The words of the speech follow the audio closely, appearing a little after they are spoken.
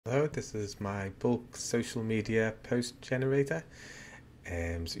Hello, this is my bulk social media post generator. So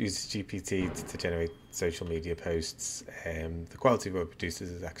it uses GPT to generate social media posts. The quality of what it produces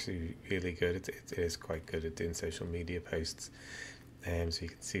is actually really good. It is quite good at doing social media posts. So you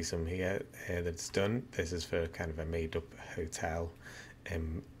can see some here that it's done. This is for kind of a made-up hotel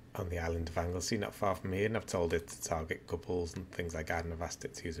um, on the island of Anglesey, not far from here. And I've told it to target couples and things like that, and I've asked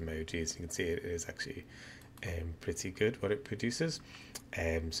it to use emojis. You can see it is actually pretty good what it produces.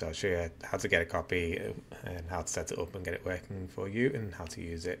 So I'll show you how to get a copy and how to set it up and get it working for you and how to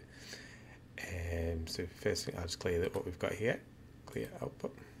use it. So first thing, I'll just clear what we've got here. Clear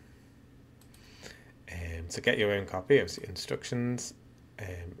output. To get your own copy, obviously instructions, you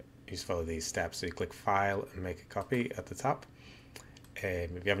just follow these steps. So you click File and Make a Copy at the top.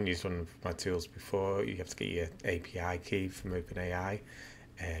 If you haven't used one of my tools before, you have to get your API key from OpenAI.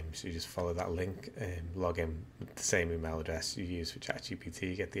 So you just follow that link and log in with the same email address you use for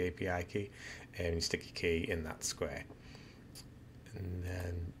ChatGPT, get the API key, and you stick your key in that square. And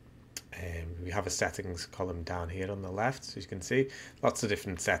then we have a settings column down here on the left, so you can see lots of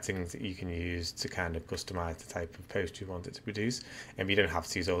different settings that you can use to kind of customize the type of post you want it to produce. And you don't have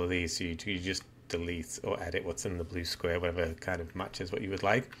to use all of these, so you just delete or edit what's in the blue square, whatever kind of matches what you would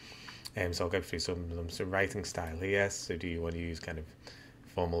like. So I'll go through some of them. So writing style here, so do you want to use kind of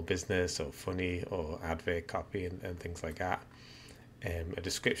formal business or funny or advert copy and things like that. A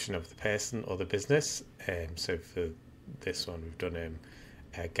description of the person or the business. So for this one we've done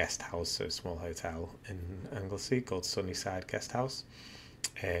a guest house, so a small hotel in Anglesey called Sunnyside Guest House.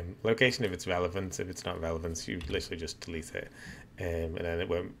 Location if it's relevant. If it's not relevant, you literally just delete it, and then it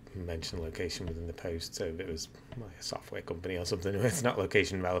won't mention location within the post. So if it was like a software company or something, if it's not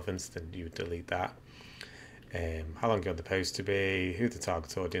location relevant, then you would delete that. How long you want the post to be, who the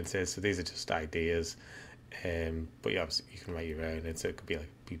target audience is. So these are just ideas, but yeah, obviously you can write your own. So it could be like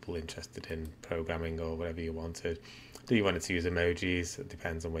people interested in programming or whatever you wanted. Do you want it to use emojis? It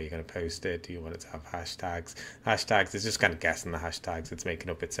depends on where you're going to post it. Do you want it to have hashtags? Hashtags is just kind of guessing the hashtags. It's making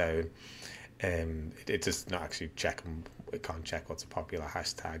up its own. It does not actually check them. It can't check what's a popular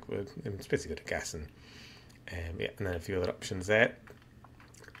hashtag, but it's pretty good at guessing. Yeah, and then a few other options there.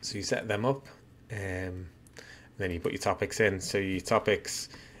 So you set them up. Then you put your topics in. So your topics,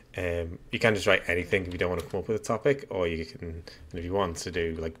 you can just write anything if you don't want to come up with a topic, or you can, if you want to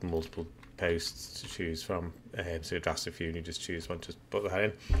do like multiple posts to choose from, so it drafts a few and you just choose one, just put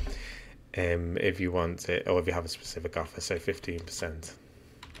that in. If you want it, or if you have a specific offer, so 15%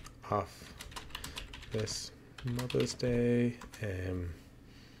 off this Mother's Day.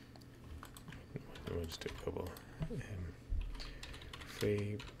 We'll just do a couple.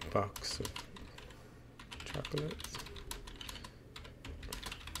 Free box of chocolate,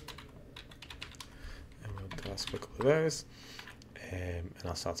 and we'll task a couple of those, and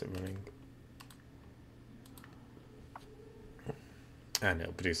I'll start it running, and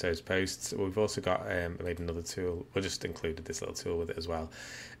it'll produce those posts. We've also got made another tool. We just included this little tool with it as well.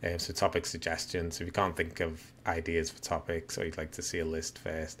 So topic suggestions. So if you can't think of ideas for topics, or you'd like to see a list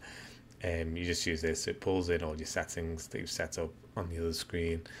first, you just use this. It pulls in all your settings that you've set up on the other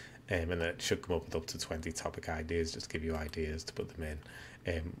screen. And then it should come up with up to 20 topic ideas, just to give you ideas to put them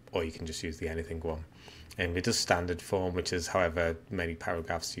in, or you can just use the anything one. And it does standard form, which is however many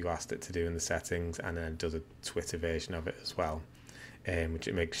paragraphs you asked it to do in the settings, and then it does a Twitter version of it as well, which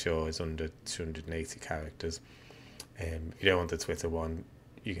it makes sure is under 280 characters. If you don't want the Twitter one,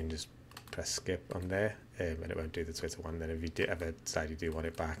 you can just press skip on there, and it won't do the Twitter one. Then if you ever decide you do want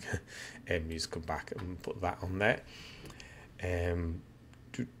it back, you just come back and put that on there.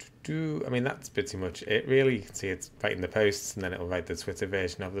 I mean, that's pretty much it really. You can see it's writing the posts, and then it'll write the Twitter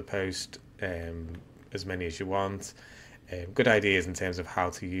version of the post, as many as you want. Good ideas in terms of how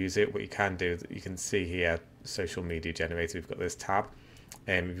to use it. What you can do, you can see here, social media generator, we've got this tab.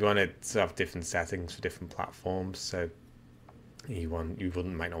 If you wanted to have different settings for different platforms, so might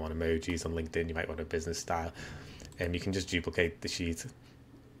not want emojis on LinkedIn, you might want a business style, and you can just duplicate the sheet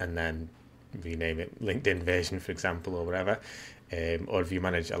and then rename it LinkedIn version, for example, or whatever. Or if you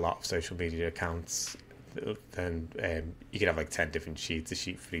manage a lot of social media accounts, then you can have like 10 different sheets, a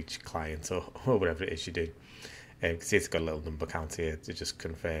sheet for each client, or whatever it is you do. You can see it's got a little number count here. It just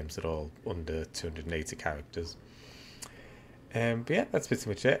confirms they're all under 280 characters. But yeah, that's pretty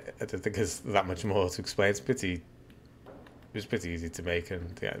much it. I don't think there's that much more to explain. It was pretty easy to make,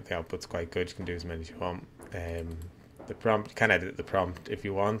 and the output's quite good. You can do as many as you want. The prompt, you can edit the prompt if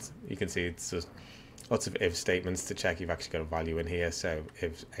you want. You can see it's just lots of if statements to check you've actually got a value in here. So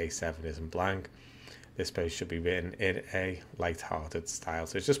if A7 isn't blank, this post should be written in a light-hearted style.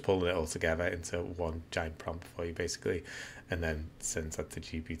 So it's just pulling it all together into one giant prompt for you, basically, and then sends that to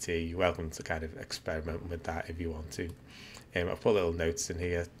GPT. You're welcome to kind of experiment with that if you want to. I've put little notes in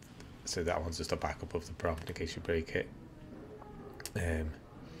here, so that one's just a backup of the prompt in case you break it.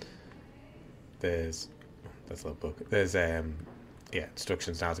 There's a little book. There's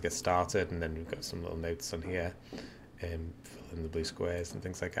instructions now to get started, and then we've got some little notes on here. Fill in the blue squares and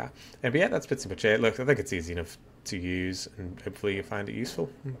things like that. But yeah, that's pretty much it. Look, I think it's easy enough to use, and hopefully you find it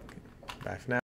useful. Bye for now.